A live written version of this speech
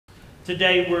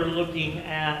Today we're looking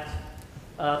at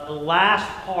the last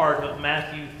part of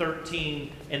Matthew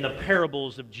 13 in the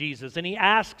parables of Jesus. And he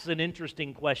asks an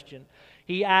interesting question.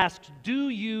 He asks, do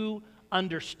you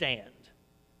understand?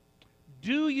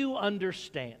 Do you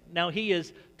understand? Now, he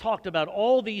has talked about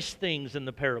all these things in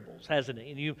the parables, hasn't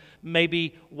he? And you may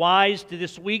be wise to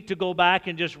this week to go back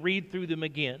and just read through them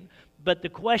again. But the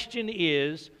question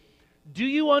is, do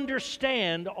you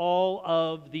understand all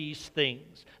of these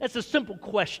things? That's a simple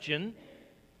question,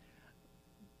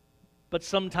 but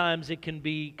sometimes it can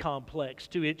be complex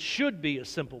too. It should be a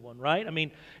simple one, right? I mean,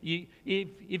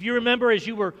 if you remember as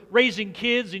you were raising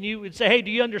kids and you would say, hey, do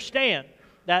you understand?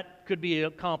 That could be a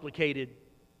complicated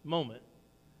moment.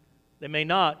 They may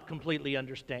not completely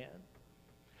understand.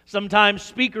 Sometimes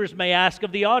speakers may ask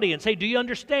of the audience, hey, do you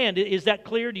understand? Is that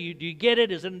clear? Do you get it?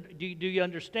 Do you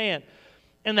understand?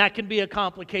 And that can be a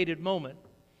complicated moment.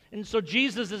 And so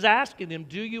Jesus is asking them,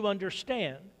 do you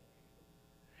understand?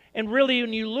 And really,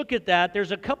 when you look at that,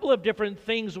 there's a couple of different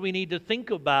things we need to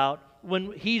think about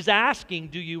when he's asking,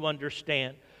 do you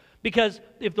understand? Because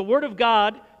if the Word of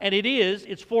God, and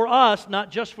it's for us, not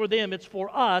just for them, it's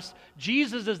for us,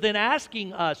 Jesus is then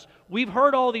asking us, we've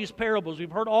heard all these parables,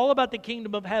 we've heard all about the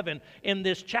kingdom of heaven in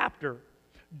this chapter.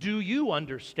 Do you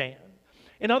understand?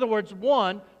 In other words,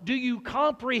 one, do you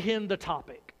comprehend the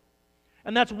topic?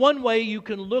 And that's one way you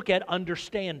can look at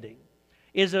understanding,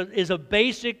 is a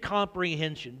basic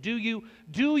comprehension. Do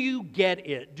you get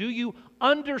it? Do you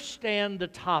understand the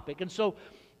topic? And so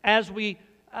as we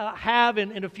have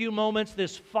in a few moments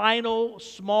this final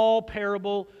small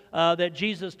parable that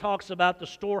Jesus talks about, the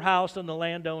storehouse and the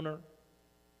landowner,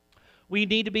 we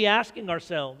need to be asking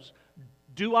ourselves,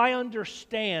 do I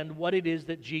understand what it is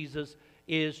that Jesus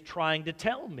is trying to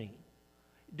tell me?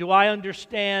 Do I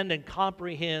understand and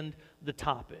comprehend the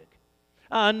topic?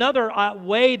 Another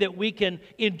way that we can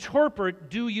interpret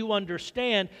do you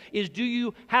understand is, do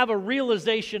you have a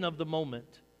realization of the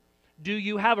moment? Do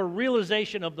you have a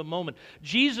realization of the moment?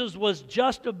 Jesus was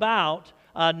just about,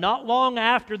 not long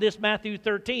after this Matthew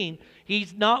 13,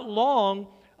 he's not long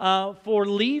for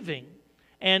leaving.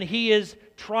 And he is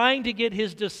trying to get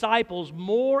his disciples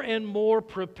more and more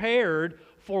prepared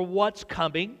for what's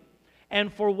coming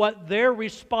and for what their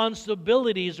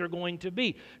responsibilities are going to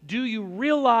be. Do you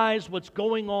realize what's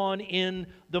going on in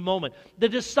the moment? The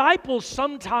disciples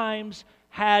sometimes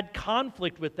had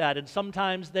conflict with that, and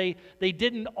sometimes they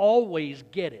didn't always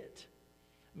get it.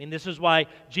 I mean, this is why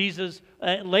Jesus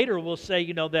later will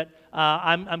say, that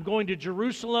I'm going to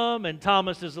Jerusalem, and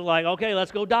Thomas is like, okay,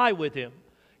 let's go die with him.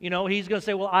 He's going to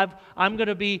say, well, I'm going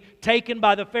to be taken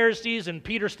by the Pharisees, and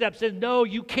Peter steps in, no,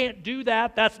 you can't do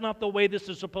that. That's not the way this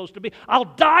is supposed to be. I'll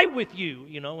die with you,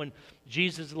 and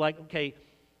Jesus is like, okay,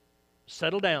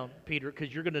 settle down, Peter,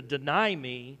 because you're going to deny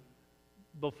me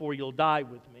before you'll die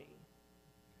with me.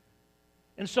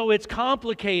 And so it's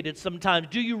complicated sometimes.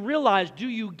 Do you realize, do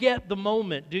you get the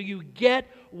moment? Do you get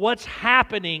what's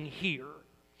happening here?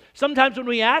 Sometimes when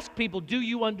we ask people, do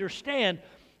you understand?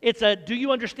 Do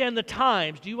you understand the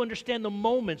times? Do you understand the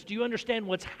moments? Do you understand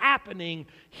what's happening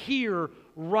here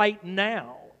right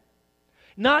now?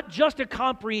 Not just a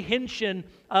comprehension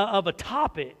of a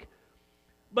topic,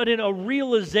 but in a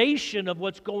realization of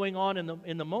what's going on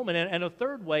in the moment. And a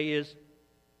third way is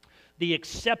the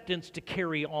acceptance to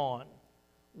carry on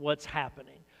what's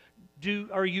happening.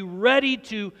 Are you ready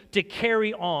to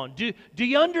carry on? Do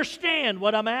you understand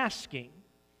what I'm asking?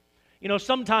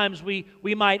 Sometimes we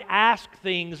might ask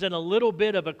things in a little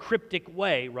bit of a cryptic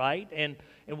way, right? And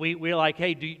we're like,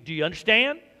 hey, do you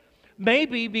understand?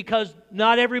 Maybe because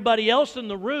not everybody else in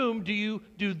the room do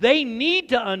they need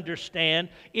to understand.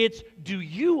 It's, do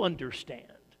you understand?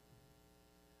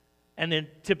 And then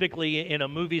typically in a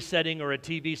movie setting or a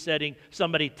TV setting,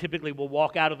 somebody typically will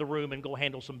walk out of the room and go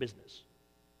handle some business.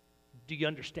 Do you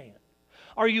understand?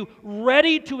 Are you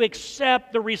ready to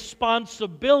accept the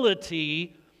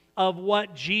responsibility of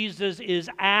what Jesus is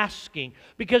asking?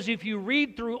 Because if you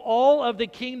read through all of the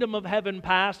kingdom of heaven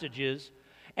passages,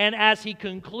 and as he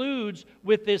concludes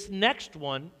with this next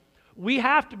one, we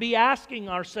have to be asking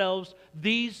ourselves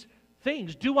these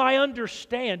things. Do I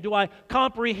understand? Do I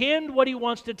comprehend what he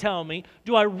wants to tell me?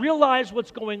 Do I realize what's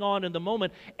going on in the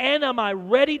moment? And am I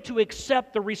ready to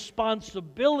accept the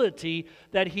responsibility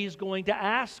that he's going to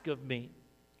ask of me?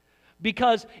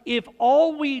 Because if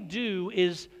all we do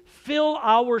is fill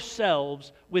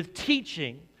ourselves with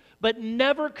teaching, but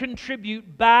never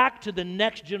contribute back to the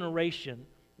next generation,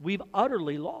 we've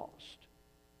utterly lost.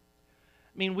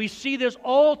 I mean, we see this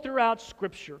all throughout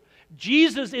Scripture.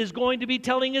 Jesus is going to be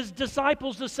telling his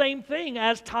disciples the same thing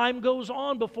as time goes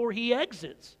on before he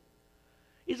exits.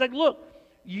 He's like, look,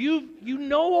 you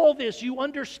know all this, you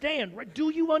understand, right? Do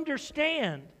you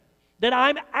understand that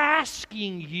I'm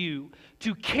asking you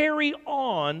to carry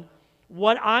on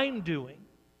what I'm doing?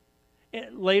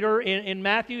 Later in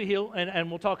Matthew, and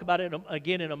we'll talk about it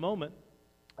again in a moment.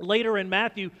 Later in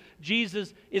Matthew,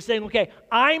 Jesus is saying, okay,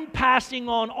 I'm passing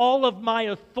on all of my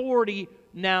authority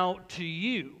now to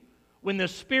you. When the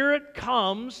Spirit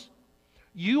comes,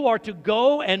 you are to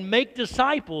go and make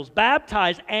disciples,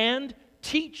 baptize, and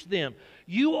teach them.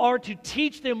 You are to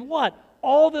teach them what?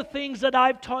 All the things that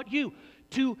I've taught you.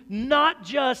 To not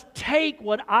just take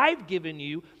what I've given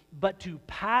you, but to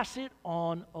pass it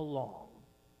on along.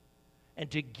 And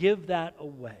to give that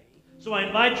away. So I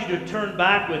invite you to turn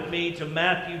back with me to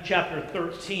Matthew chapter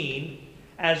 13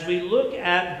 as we look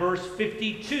at verse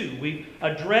 52. We've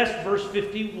addressed verse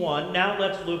 51. Now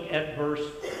let's look at verse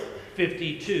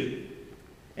 52.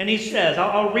 And he says,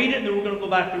 I'll read it and then we're going to go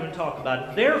back through and talk about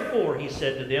it. Therefore, he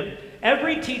said to them,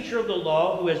 every teacher of the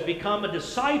law who has become a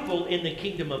disciple in the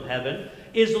kingdom of heaven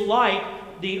is like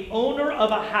the owner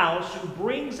of a house who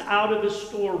brings out of his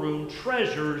storeroom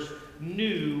treasures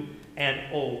new and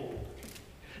old.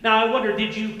 Now I wonder,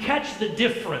 did you catch the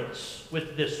difference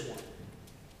with this one?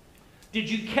 Did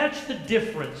you catch the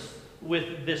difference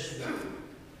with this one?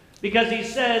 Because he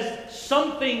says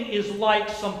something is like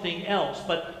something else.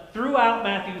 But throughout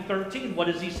Matthew 13, what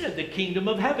does he say? The kingdom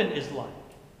of heaven is like.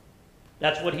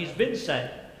 That's what he's been saying.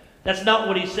 That's not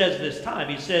what he says this time.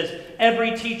 He says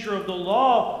every teacher of the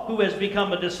law who has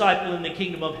become a disciple in the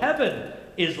kingdom of heaven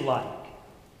is like.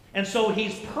 And so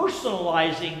he's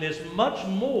personalizing this much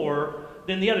more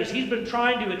than the others. He's been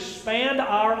trying to expand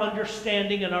our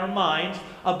understanding in our minds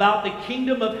about the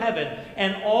kingdom of heaven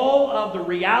and all of the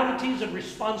realities and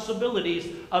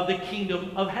responsibilities of the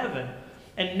kingdom of heaven.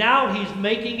 And now he's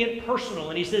making it personal.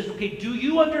 And he says, okay, do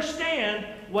you understand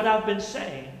what I've been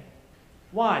saying?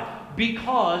 Why?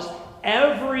 Because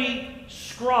every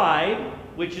scribe,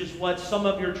 which is what some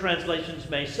of your translations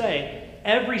may say,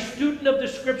 every student of the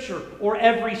Scripture or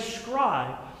every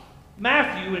scribe.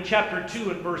 Matthew in chapter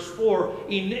 2 and verse 4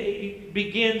 he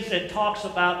begins and talks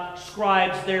about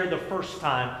scribes there the first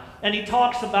time. And he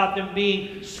talks about them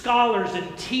being scholars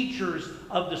and teachers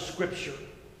of the Scripture.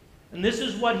 And this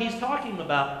is what he's talking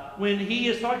about. When he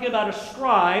is talking about a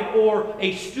scribe or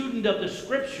a student of the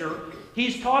Scripture,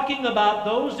 he's talking about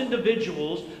those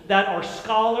individuals that are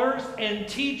scholars and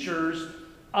teachers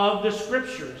of the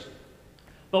Scriptures.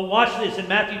 But watch this, in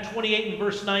Matthew 28 and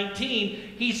verse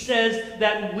 19, he says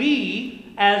that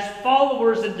we, as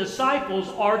followers and disciples,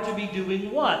 are to be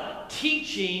doing what?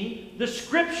 Teaching the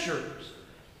Scriptures.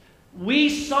 We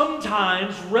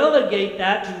sometimes relegate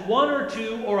that to one or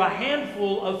two or a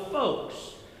handful of folks.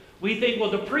 We think, well,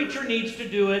 the preacher needs to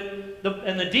do it,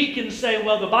 and the deacons say,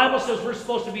 well, the Bible says we're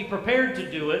supposed to be prepared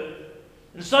to do it.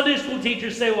 And Sunday school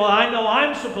teachers say, well, I know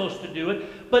I'm supposed to do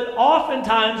it. But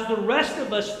oftentimes the rest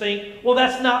of us think, well,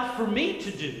 that's not for me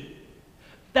to do.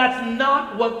 That's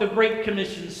not what the Great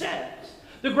Commission says.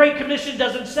 The Great Commission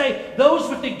doesn't say those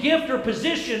with the gift or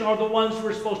position are the ones who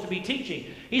are supposed to be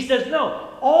teaching. He says,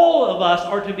 no, all of us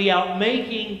are to be out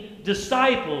making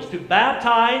disciples, to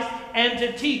baptize and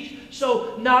to teach.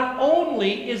 So not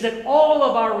only is it all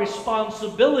of our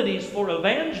responsibilities for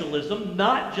evangelism,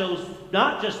 not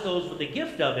just those with the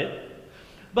gift of it,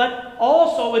 but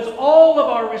also it's all of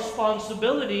our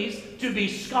responsibilities to be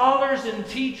scholars and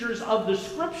teachers of the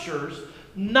Scriptures,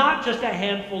 not just a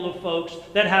handful of folks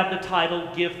that have the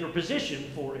title, gift, or position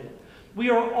for it. We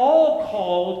are all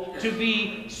called to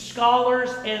be scholars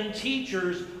and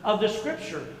teachers of the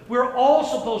Scripture. We're all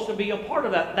supposed to be a part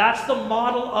of that. That's the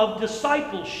model of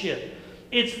discipleship.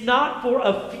 It's not for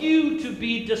a few to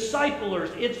be disciplers.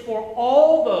 It's for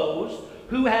all those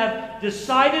who have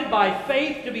decided by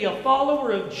faith to be a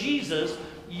follower of Jesus.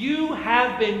 You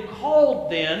have been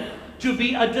called then to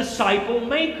be a disciple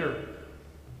maker.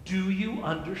 Do you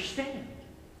understand?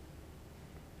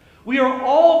 We are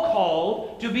all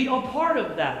called to be a part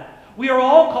of that. We are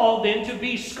all called then to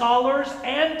be scholars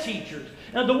and teachers.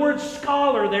 Now the word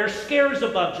scholar there scares a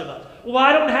bunch of us. Well,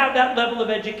 I don't have that level of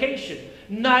education.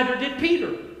 Neither did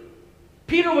Peter.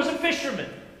 Peter was a fisherman.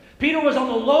 Peter was on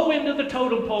the low end of the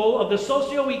totem pole of the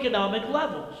socioeconomic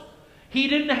levels. He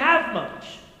didn't have much.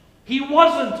 He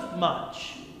wasn't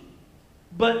much.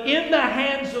 But in the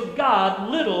hands of God,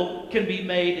 little can be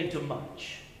made into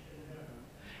much.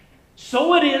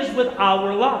 So it is with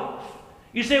our life.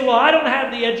 You say, well, I don't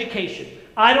have the education.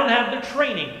 I don't have the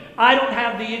training. I don't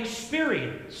have the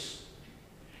experience.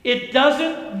 It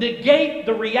doesn't negate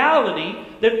the reality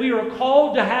that we are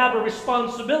called to have a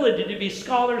responsibility to be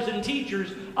scholars and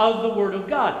teachers of the Word of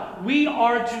God. We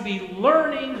are to be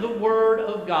learning the Word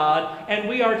of God, and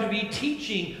we are to be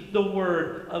teaching the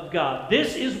Word of God.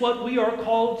 This is what we are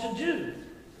called to do.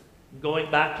 Going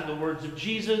back to the words of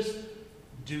Jesus,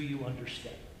 do you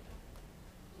understand?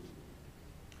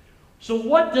 So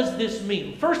what does this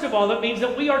mean? First of all, that means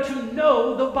that we are to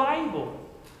know the Bible.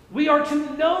 We are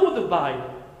to know the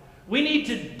Bible. We need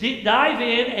to dive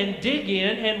in and dig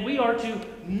in, and we are to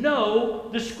know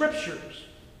the Scriptures.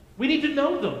 We need to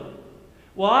know them.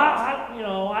 Well,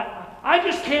 I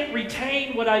just can't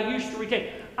retain what I used to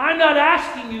retain. I'm not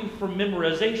asking you for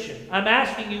memorization. I'm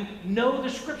asking you, know the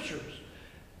Scriptures.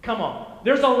 Come on.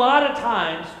 There's a lot of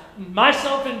times,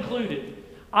 myself included,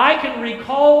 I can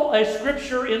recall a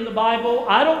scripture in the Bible.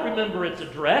 I don't remember its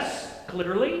address,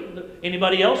 clearly.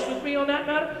 Anybody else with me on that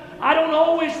matter? I don't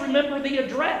always remember the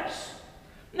address.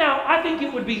 Now, I think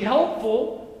it would be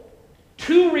helpful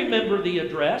to remember the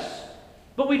address,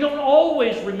 but we don't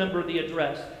always remember the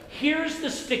address. Here's the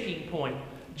sticking point.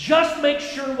 Just make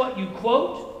sure what you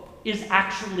quote is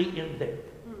actually in there.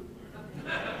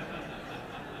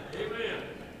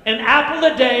 An apple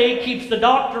a day keeps the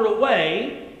doctor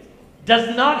away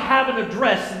does not have an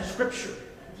address in Scripture.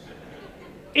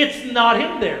 It's not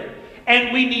in there.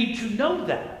 And we need to know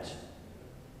that.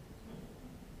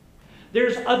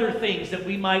 There's other things that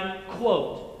we might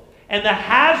quote. And the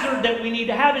hazard that we need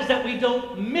to have is that we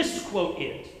don't misquote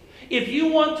it. If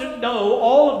you want to know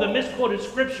all of the misquoted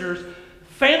Scriptures,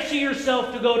 fancy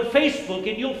yourself to go to Facebook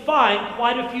and you'll find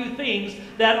quite a few things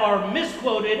that are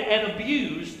misquoted and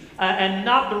abused and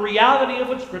not the reality of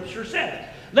what Scripture says.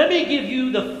 Let me give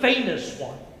you the famous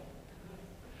one.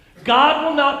 God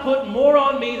will not put more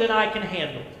on me than I can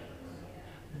handle.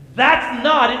 That's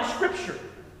not in Scripture.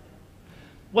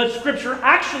 What Scripture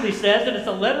actually says, and it's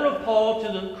a letter of Paul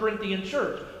to the Corinthian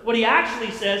church, what he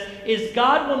actually says is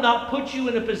God will not put you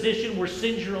in a position where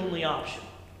sin's your only option.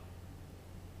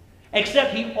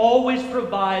 Except he always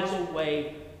provides a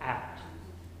way out.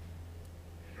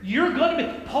 You're going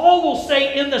to be, Paul will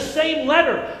say in the same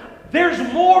letter, there's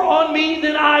more on me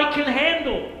than I can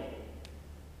handle.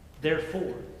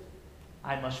 Therefore,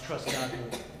 I must trust God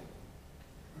more.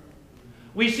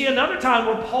 We see another time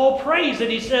where Paul prays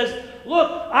and he says, look,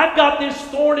 I've got this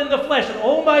thorn in the flesh. And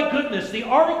oh my goodness, the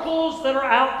articles that are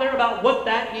out there about what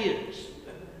that is.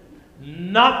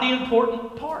 Not the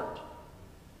important part.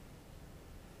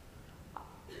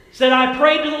 Said, I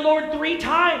prayed to the Lord 3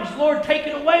 times. Lord, take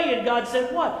it away. And God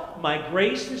said, what? My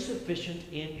grace is sufficient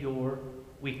in your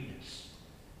weakness.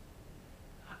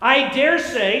 I dare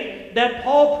say that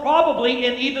Paul probably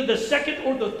in either the second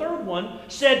or the third one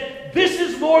said, this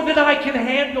is more than I can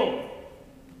handle.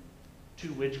 To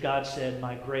which God said,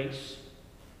 my grace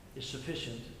is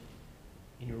sufficient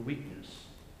in your weakness.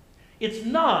 It's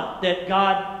not that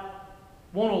God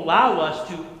won't allow us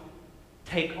to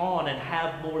take on and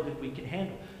have more than we can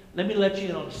handle. Let me let you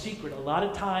in on a secret. A lot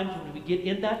of times when we get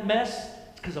in that mess,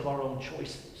 it's because of our own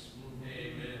choices.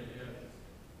 Amen.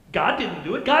 God didn't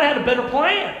do it. God had a better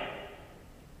plan.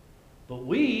 But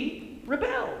we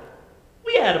rebelled.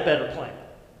 We had a better plan.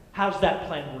 How's that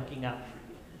plan working out for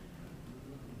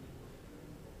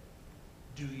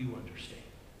you? Do you understand?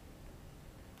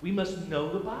 We must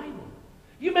know the Bible.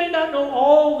 You may not know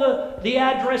all the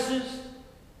addresses,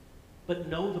 but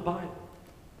know the Bible.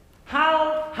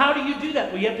 How do you do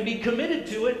that? Well, you have to be committed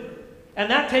to it, and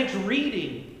that takes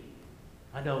reading.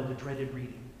 I know, the dreaded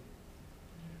reading.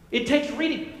 It takes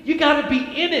reading. You got to be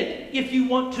in it if you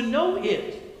want to know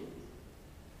it.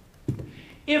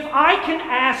 If I can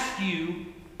ask you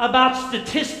about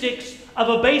statistics of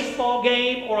a baseball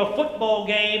game or a football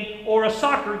game or a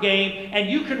soccer game, and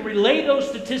you can relay those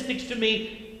statistics to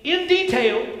me in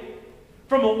detail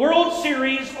from a World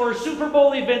Series or a Super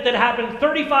Bowl event that happened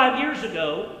 35 years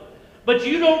ago, but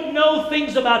you don't know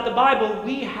things about the Bible,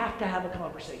 we have to have a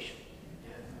conversation.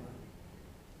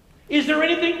 Is there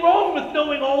anything wrong with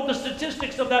knowing all the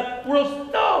statistics of that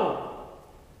world? No.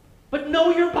 But know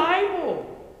your Bible.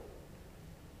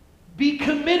 Be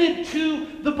committed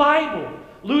to the Bible.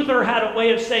 Luther had a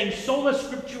way of saying sola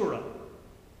scriptura.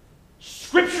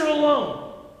 Scripture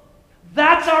alone.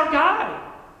 That's our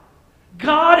guide.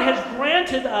 God has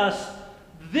granted us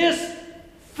this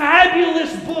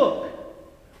fabulous book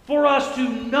for us to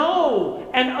know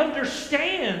and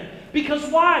understand. Because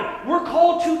why? We're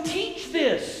called to teach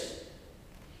this.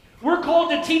 We're called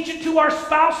to teach it to our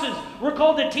spouses. We're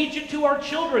called to teach it to our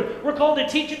children. We're called to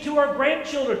teach it to our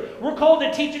grandchildren. We're called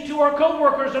to teach it to our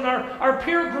co-workers and our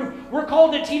peer group. We're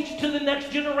called to teach it to the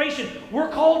next generation. We're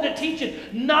called to teach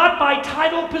it not by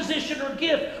title, position, or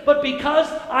gift, but because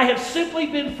I have simply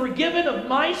been forgiven of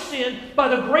my sin by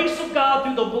the grace of God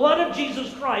through the blood of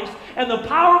Jesus Christ, and the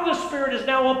power of the Spirit is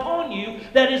now upon you,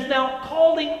 that is now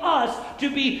calling us to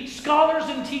be scholars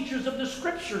and teachers of the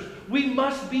Scriptures. We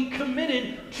must be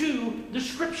committed to the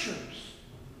Scriptures.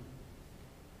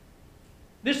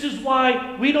 This is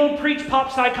why we don't preach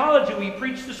pop psychology, we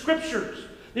preach the Scriptures.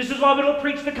 This is why we don't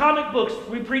preach the comic books,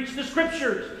 we preach the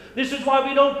Scriptures. This is why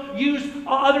we don't use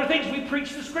other things, we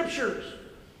preach the Scriptures.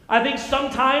 I think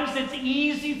sometimes it's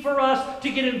easy for us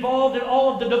to get involved in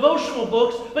all of the devotional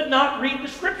books but not read the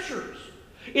Scriptures.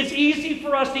 It's easy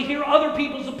for us to hear other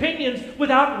people's opinions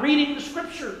without reading the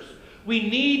Scriptures. We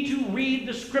need to read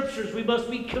the Scriptures. We must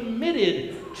be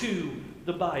committed to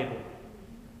the Bible.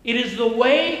 It is the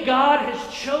way God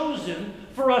has chosen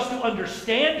for us to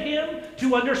understand Him,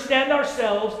 to understand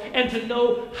ourselves, and to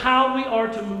know how we are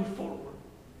to move forward.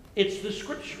 It's the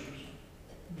Scriptures.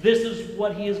 This is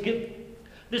what He has given.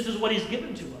 This is what He's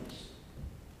given to us,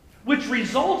 which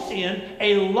results in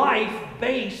a life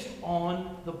based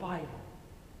on the Bible.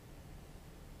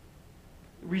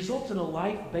 It results in a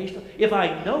life based on, if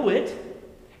I know it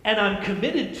and I'm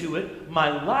committed to it,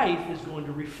 my life is going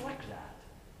to reflect that.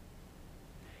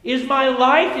 Is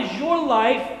your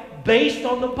life based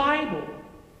on the Bible?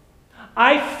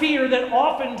 I fear that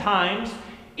oftentimes,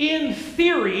 in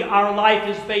theory, our life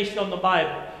is based on the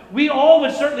Bible. We all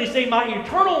would certainly say my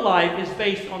eternal life is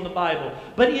based on the Bible.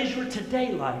 But is your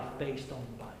today life based on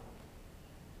the Bible?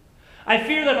 I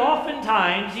fear that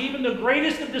oftentimes, even the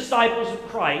greatest of disciples of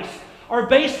Christ are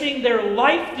basing their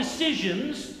life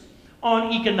decisions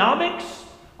on economics,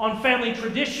 on family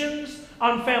traditions,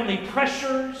 on family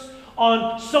pressures,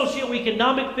 on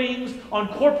socioeconomic things, on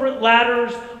corporate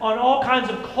ladders, on all kinds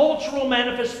of cultural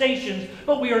manifestations,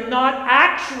 but we are not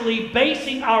actually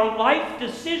basing our life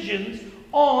decisions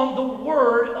on the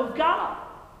Word of God.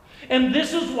 And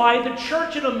this is why the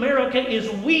church in America is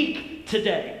weak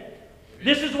today.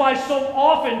 This is why so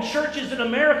often churches in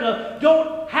America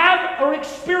don't have or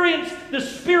experience the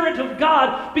Spirit of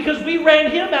God, because we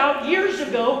ran Him out years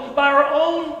ago by our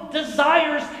own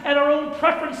desires and our own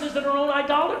preferences and our own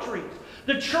idolatries.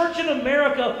 The church in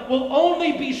America will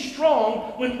only be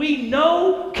strong when we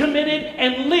know, committed,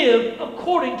 and live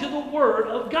according to the Word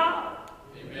of God.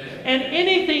 Amen. And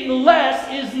anything less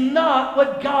is not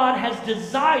what God has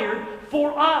desired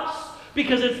for us,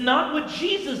 because it's not what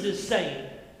Jesus is saying.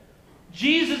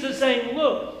 Jesus is saying,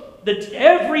 look, that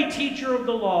every teacher of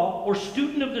the law or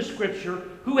student of the Scripture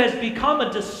who has become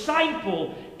a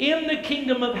disciple in the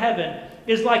kingdom of heaven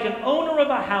is like an owner of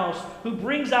a house who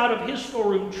brings out of his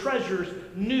storeroom treasures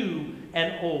new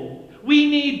and old. We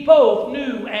need both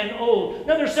new and old.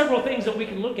 Now, there's several things that we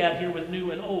can look at here with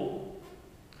new and old.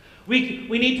 We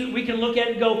can look at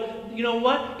it and go, you know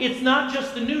what? It's not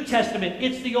just the New Testament,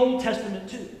 it's the Old Testament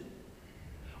too.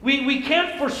 We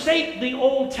can't forsake the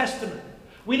Old Testament.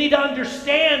 We need to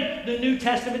understand the New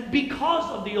Testament because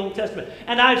of the Old Testament.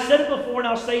 And I've said it before and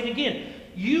I'll say it again.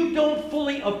 You don't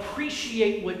fully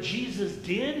appreciate what Jesus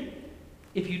did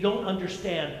if you don't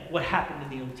understand what happened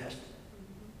in the Old Testament.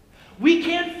 We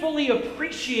can't fully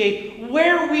appreciate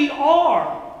where we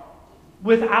are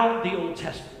without the Old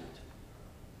Testament.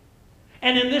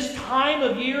 And in this time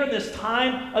of year, in this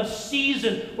time of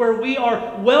season where we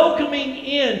are welcoming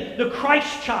in the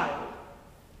Christ child,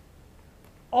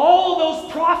 all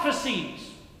those prophecies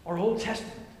are Old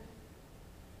Testament.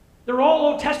 They're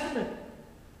all Old Testament.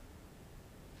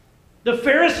 The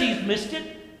Pharisees missed it.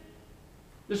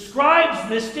 The scribes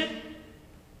missed it.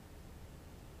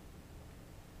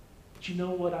 But you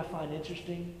know what I find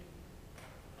interesting?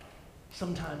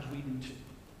 Sometimes we do too.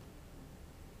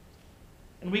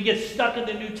 And we get stuck in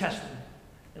the New Testament,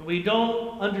 and we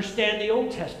don't understand the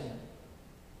Old Testament.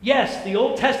 Yes, the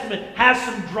Old Testament has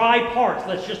some dry parts.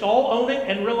 Let's just all own it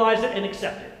and realize it and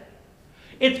accept it.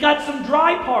 It's got some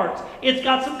dry parts. It's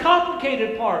got some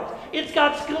complicated parts. It's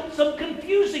got some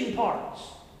confusing parts.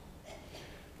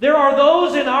 There are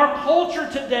those in our culture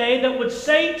today that would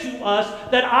say to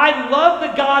us that I love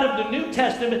the God of the New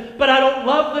Testament, but I don't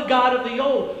love the God of the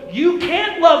Old. You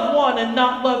can't love one and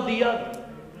not love the other.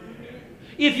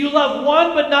 If you love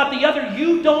one but not the other,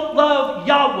 you don't love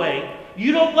Yahweh.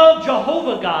 You don't love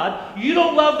Jehovah God. You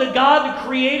don't love the God, the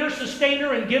creator,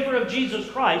 sustainer, and giver of Jesus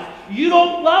Christ. You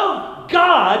don't love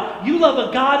God. You love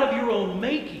a God of your own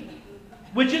making,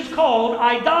 which is called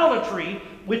idolatry,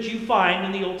 which you find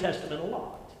in the Old Testament a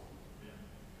lot.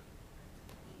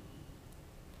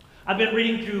 I've been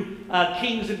reading through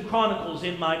Kings and Chronicles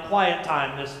in my quiet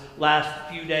time this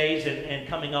last few days and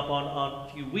coming up on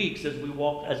a few weeks as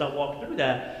I walk through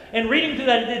that. And reading through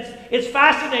that, it's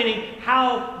fascinating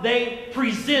how they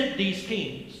present these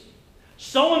kings.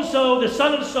 So-and-so, the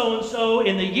son of so-and-so,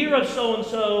 in the year of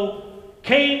so-and-so,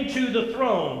 came to the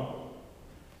throne.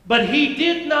 But he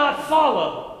did not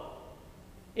follow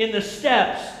in the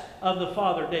steps of the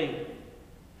father David.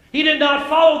 He did not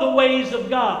follow the ways of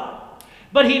God.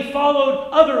 But he followed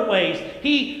other ways.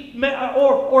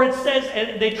 Or it says,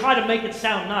 and they try to make it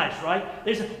sound nice, right?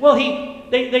 They say, well,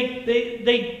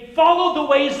 they followed the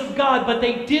ways of God, but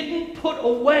they didn't put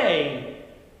away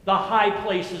the high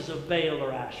places of Baal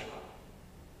or Asherah.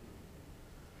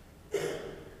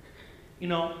 You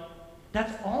know,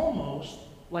 that's almost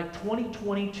like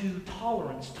 2022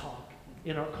 tolerance talk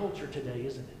in our culture today,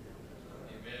 isn't it?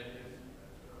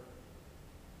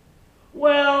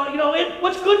 Well, you know,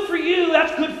 what's good for you,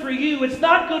 that's good for you. It's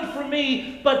not good for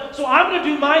me, but so I'm going to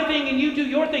do my thing and you do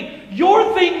your thing.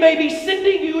 Your thing may be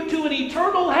sending you to an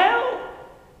eternal hell.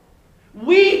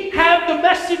 We have the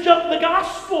message of the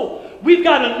gospel. We've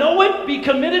got to know it, be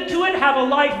committed to it, have a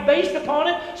life based upon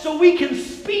it so we can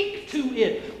speak to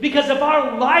it. Because if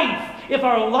our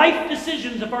life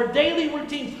decisions, if our daily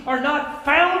routines are not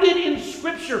founded in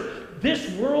Scripture, this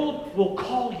world will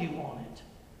call you on it.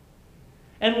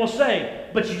 And will say,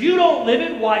 but you don't live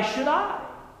it, why should I?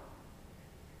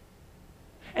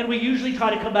 And we usually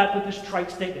try to come back with this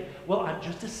trite statement, well, I'm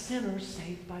just a sinner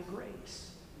saved by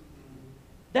grace.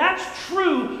 That's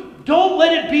true. Don't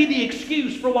let it be the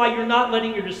excuse for why you're not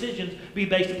letting your decisions be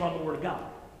based upon the Word of God.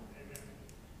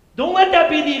 Don't let that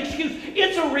be the excuse.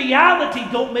 It's a reality.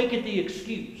 Don't make it the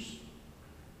excuse.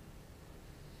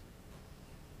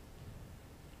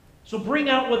 So bring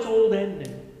out what's old and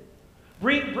new.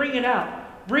 Bring it out.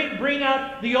 Bring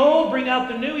out the old, bring out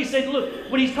the new. He said, look,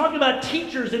 when he's talking about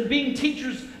teachers and being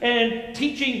teachers and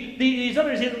teaching these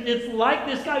others, it's like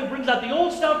this guy who brings out the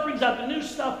old stuff, brings out the new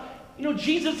stuff. You know,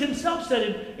 Jesus himself said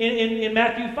it in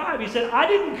Matthew 5. He said, I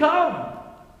didn't come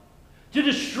to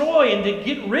destroy and to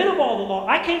get rid of all the law.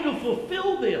 I came to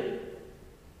fulfill them.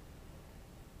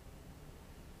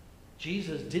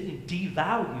 Jesus didn't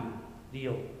devalue the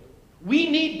old. We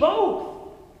need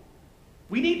both.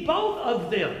 We need both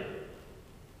of them.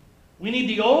 We need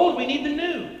the old, we need the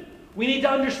new. We need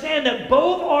to understand that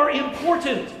both are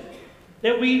important.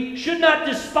 That we should not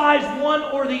despise one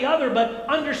or the other, but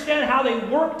understand how they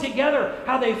work together,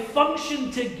 how they function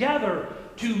together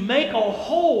to make a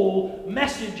whole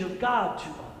message of God to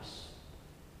us.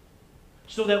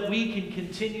 So that we can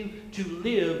continue to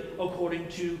live according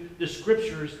to the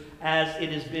Scriptures as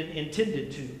it has been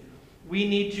intended to. We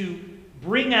need to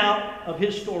bring out of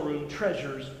His storeroom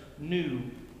treasures new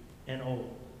and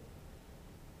old.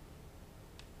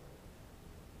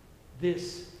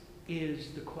 This is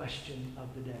the question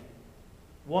of the day.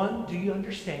 One, do you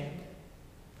understand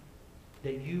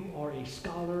that you are a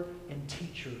scholar and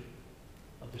teacher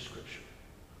of the Scripture?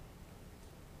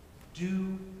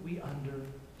 Do we understand?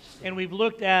 And we've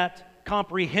looked at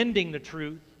comprehending the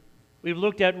truth. We've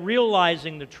looked at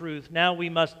realizing the truth. Now we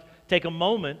must take a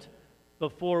moment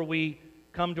before we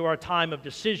come to our time of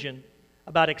decision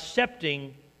about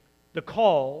accepting the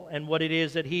call and what it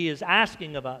is that He is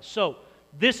asking of us. So,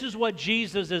 this is what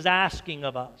Jesus is asking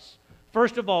of us.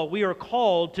 First of all, we are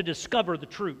called to discover the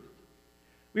truth.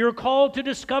 We are called to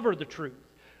discover the truth.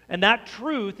 And that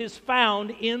truth is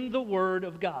found in the Word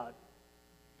of God.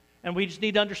 And we just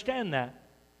need to understand that.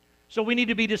 So we need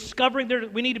to be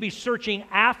we need to be searching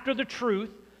after the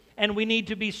truth, and we need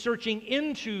to be searching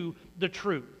into the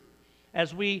truth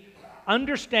as we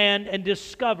understand and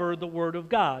discover the Word of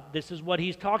God. This is what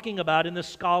he's talking about in the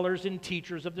scholars and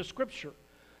teachers of the Scripture.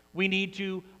 We need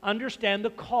to understand the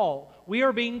call. We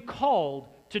are being called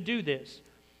to do this.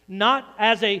 Not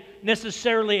as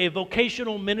necessarily a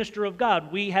vocational minister of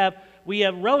God. We have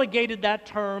relegated that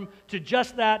term to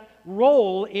just that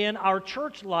role in our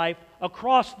church life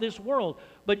across this world.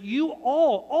 But you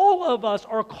all of us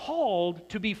are called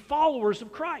to be followers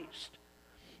of Christ.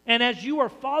 And as you are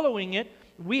following it,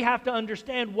 we have to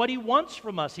understand what He wants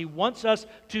from us. He wants us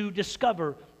to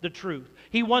discover the truth.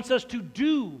 He wants us to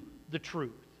do the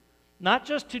truth. Not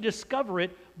just to discover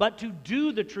it, but to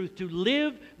do the truth, to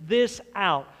live this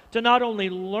out. To not only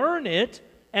learn it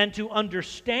and to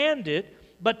understand it,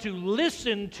 but to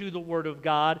listen to the Word of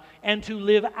God and to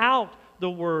live out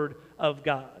the Word of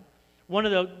God. One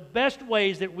of the best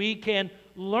ways that we can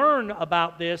learn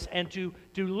about this and to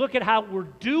look at how we're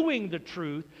doing the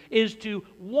truth is to,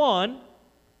 one,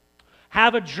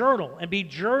 have a journal and be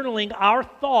journaling our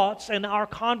thoughts and our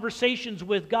conversations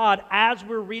with God as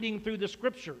we're reading through the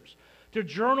Scriptures. to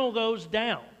journal those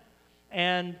down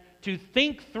and to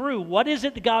think through, what is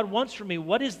it that God wants from me?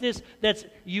 What is this that's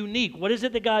unique? What is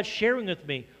it that God's sharing with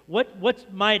me? What's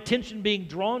my attention being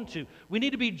drawn to? We need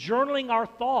to be journaling our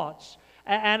thoughts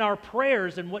and our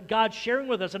prayers and what God's sharing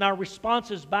with us and our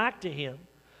responses back to Him.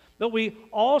 But we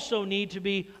also need to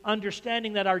be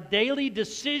understanding that our daily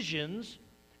decisions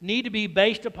need to be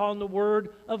based upon the Word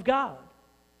of God.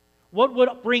 What would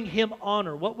bring Him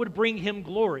honor? What would bring Him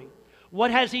glory? What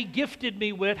has He gifted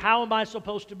me with? How am I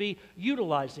supposed to be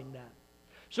utilizing that?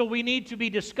 So we need to be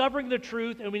discovering the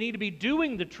truth, and we need to be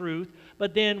doing the truth,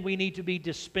 but then we need to be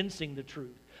dispensing the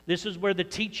truth. This is where the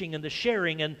teaching and the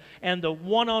sharing and the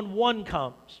one-on-one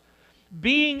comes.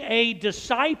 Being a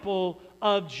disciple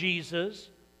of Jesus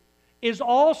is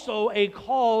also a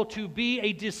call to be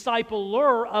a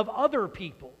discipler of other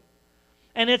people.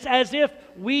 And it's as if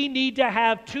we need to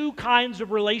have two kinds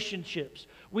of relationships.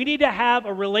 We need to have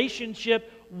a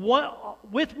relationship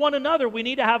with one another. We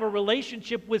need to have a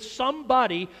relationship with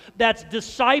somebody that's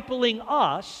discipling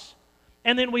us,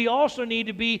 and then we also need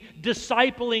to be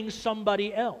discipling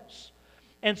somebody else.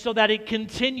 And so that it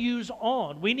continues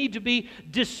on. We need to be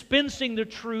dispensing the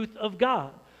truth of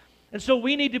God. And so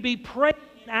we need to be praying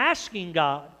and asking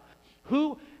God,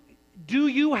 do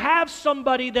you have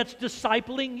somebody that's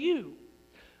discipling you?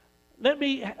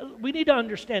 We need to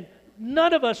understand,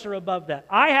 none of us are above that.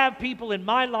 I have people in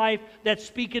my life that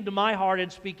speak into my heart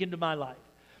and speak into my life.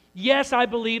 Yes, I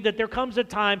believe that there comes a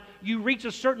time you reach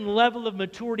a certain level of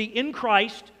maturity in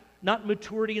Christ, not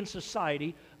maturity in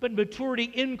society, but maturity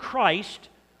in Christ,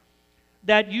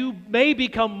 that you may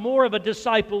become more of a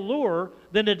discipler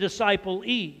than a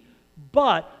disciplee.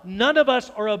 But none of us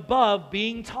are above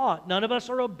being taught. None of us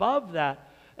are above that.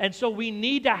 And so we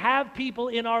need to have people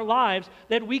in our lives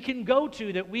that we can go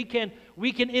to, that we can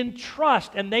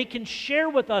entrust, and they can share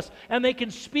with us, and they can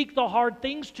speak the hard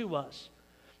things to us.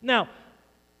 Now,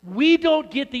 we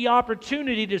don't get the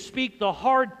opportunity to speak the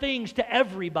hard things to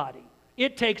everybody.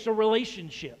 It takes a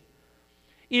relationship.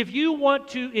 If you want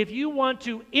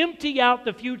to empty out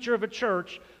the future of a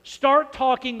church, start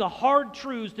talking the hard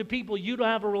truths to people you don't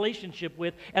have a relationship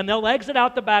with, and they'll exit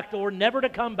out the back door, never to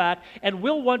come back, and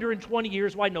we'll wonder in 20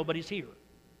 years why nobody's here.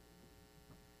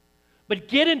 But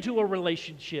get into a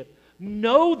relationship.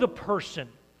 Know the person.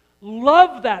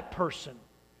 Love that person.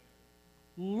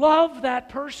 Love that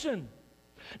person.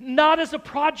 Not as a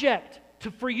project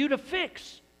for you to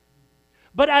fix,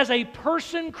 but as a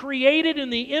person created in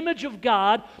the image of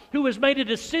God who has made a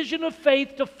decision of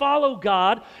faith to follow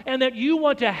God, and that you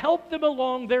want to help them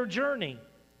along their journey.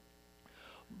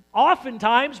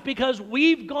 Oftentimes because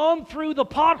we've gone through the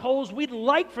potholes we'd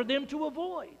like for them to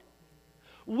avoid.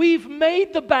 We've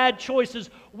made the bad choices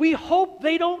we hope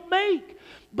they don't make.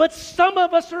 But some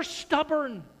of us are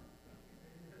stubborn.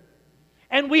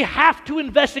 And we have to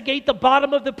investigate the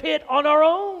bottom of the pit on our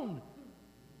own.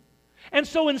 And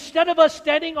so instead of us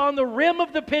standing on the rim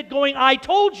of the pit going, I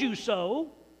told you so,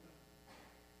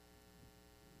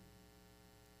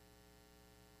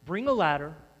 bring a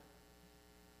ladder,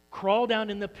 crawl down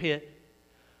in the pit,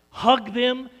 hug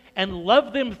them and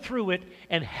love them through it,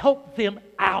 and help them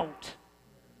out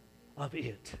of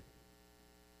it.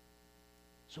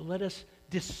 So let us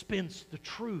dispense the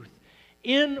truth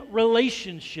in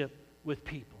relationship with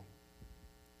people.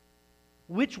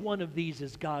 Which one of these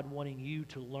is God wanting you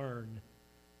to learn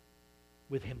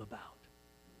with Him about?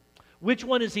 Which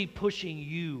one is He pushing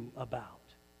you about?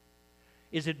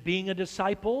 Is it being a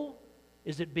disciple?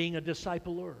 Is it being a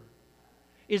discipler?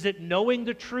 Is it knowing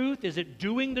the truth? Is it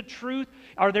doing the truth?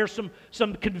 Are there some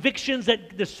convictions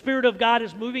that the Spirit of God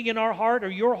is moving in our heart or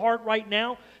your heart right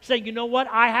now? Saying, you know what?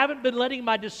 I haven't been letting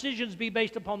my decisions be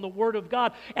based upon the Word of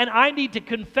God, and I need to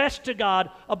confess to God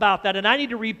about that, and I need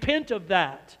to repent of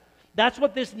that. That's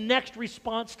what this next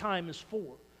response time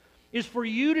is for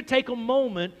you to take a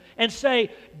moment and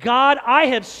say, God, I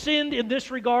have sinned in this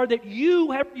regard that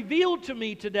you have revealed to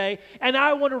me today, and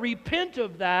I want to repent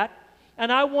of that,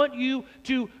 and I want you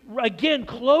to, again,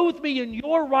 clothe me in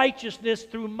your righteousness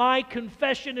through my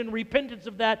confession and repentance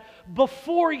of that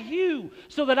before you,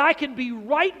 so that I can be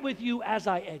right with you as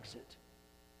I exit.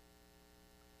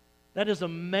 That is a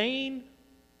main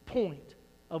point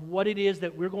of what it is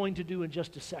that we're going to do in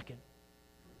just a second.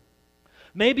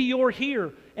 Maybe you're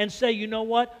here and say, you know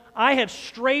what? I have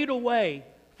strayed away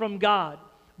from God,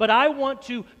 but I want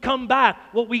to come back,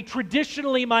 what we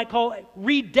traditionally might call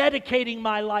rededicating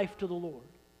my life to the Lord.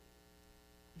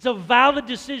 It's a valid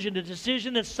decision, a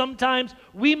decision that sometimes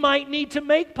we might need to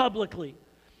make publicly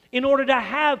in order to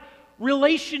have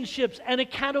relationships and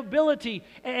accountability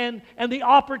and the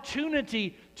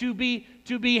opportunity to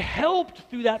be helped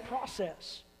through that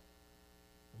process.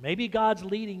 Maybe God's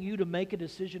leading you to make a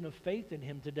decision of faith in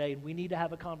Him today, and we need to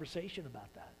have a conversation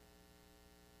about that.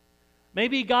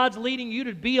 Maybe God's leading you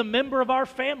to be a member of our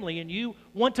family, and you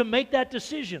want to make that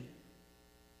decision.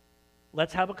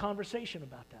 Let's have a conversation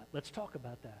about that. Let's talk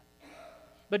about that.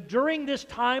 But during this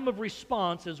time of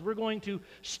response, as we're going to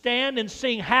stand and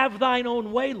sing, "Have Thine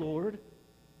Own Way, Lord,"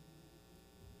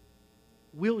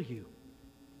 will you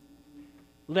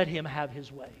let Him have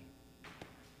His way?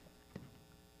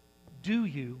 Do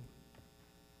you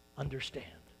understand?